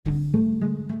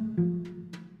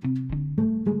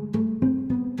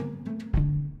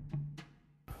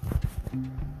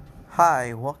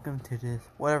Hi, welcome to this,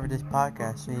 whatever this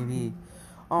podcast may be.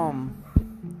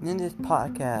 In this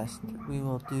podcast, we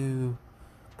will do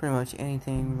pretty much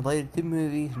anything related to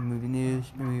movies, movie news,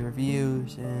 movie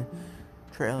reviews, and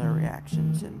trailer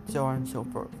reactions, and so on and so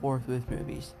forth with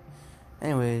movies.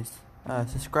 Anyways,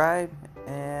 subscribe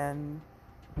and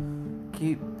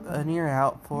keep an ear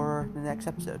out for the next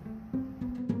episode.